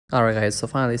Alright guys, so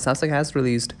finally Samsung has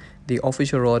released the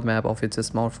official roadmap of its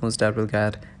smartphones that will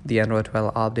get the Android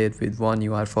 12 update with One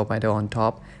UI 4.0 on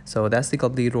top. So that's the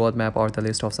complete roadmap or the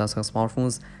list of Samsung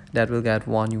smartphones that will get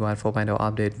One UI 4.0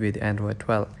 update with Android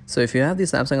 12. So if you have the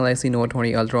Samsung Galaxy Note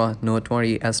 20 Ultra, Note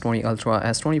 20, S20 Ultra,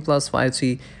 S20 Plus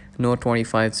 5G, Note 20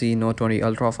 5G, Note 20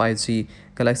 Ultra 5G,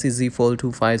 Galaxy Z Fold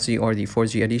 2 5G or the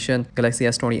 4G edition, Galaxy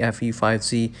S20 FE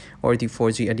 5G or the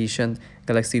 4G edition,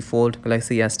 Galaxy Fold,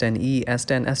 Galaxy S10e,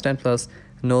 S10, S10 Plus,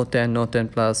 Note 10, Note 10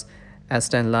 Plus,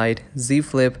 S10 Lite, Z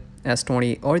Flip,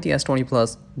 S20 or the S20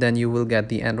 Plus, then you will get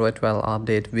the Android 12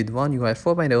 update with One UI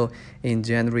 4.0 in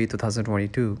January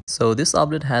 2022. So this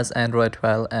update has Android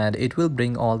 12 and it will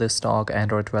bring all the stock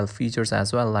Android 12 features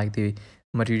as well, like the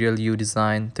Material U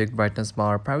design, thick brightness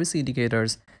bar, privacy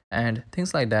indicators, and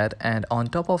things like that. And on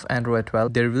top of Android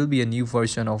 12, there will be a new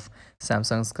version of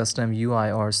Samsung's custom UI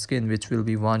or skin, which will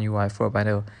be One UI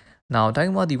 4.0. Now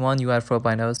talking about the One UI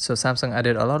 4.0, so Samsung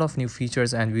added a lot of new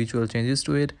features and visual changes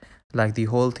to it, like the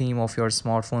whole theme of your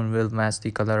smartphone will match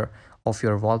the color of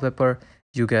your wallpaper.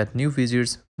 You get new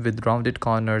widgets with rounded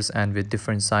corners and with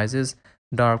different sizes.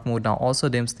 Dark mode now also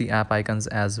dims the app icons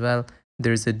as well.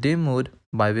 There is a dim mode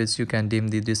by which you can dim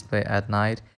the display at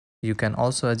night. You can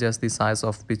also adjust the size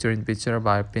of picture-in-picture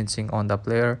by pinching on the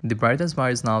player. The brightness bar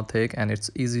is now thick and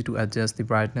it's easy to adjust the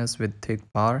brightness with thick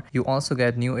bar. You also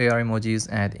get new AR emojis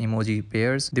and emoji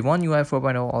pairs. The One UI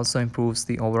 4.0 also improves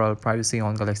the overall privacy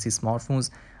on Galaxy smartphones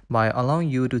by allowing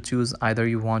you to choose either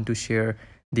you want to share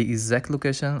the exact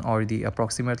location or the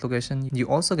approximate location. You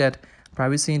also get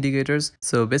privacy indicators.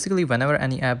 So basically, whenever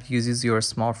any app uses your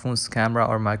smartphone's camera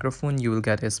or microphone, you will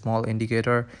get a small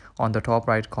indicator on the top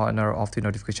right corner of the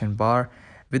notification bar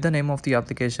with the name of the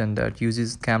application that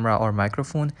uses camera or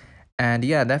microphone. And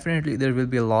yeah, definitely there will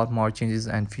be a lot more changes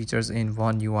and features in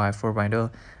One UI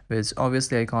 4.0, which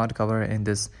obviously I can't cover in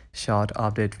this short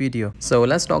update video. So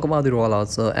let's talk about the rollout.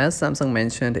 So as Samsung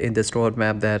mentioned in this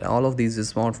roadmap that all of these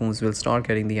smartphones will start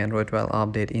getting the Android 12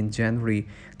 update in January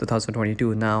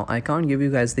 2022. Now I can't give you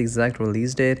guys the exact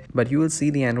release date, but you will see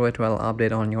the Android 12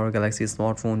 update on your Galaxy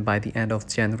smartphone by the end of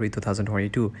January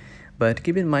 2022. But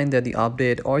keep in mind that the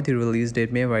update or the release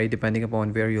date may vary depending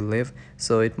upon where you live,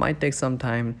 so it might take some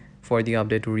time for the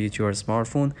update to reach your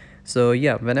smartphone. So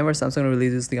yeah, whenever Samsung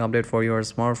releases the update for your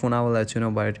smartphone, I will let you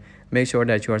know, but make sure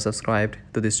that you are subscribed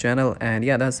to this channel. And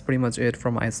yeah, that's pretty much it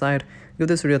from my side. Give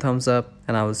this video a thumbs up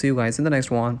and I will see you guys in the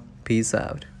next one. Peace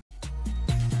out.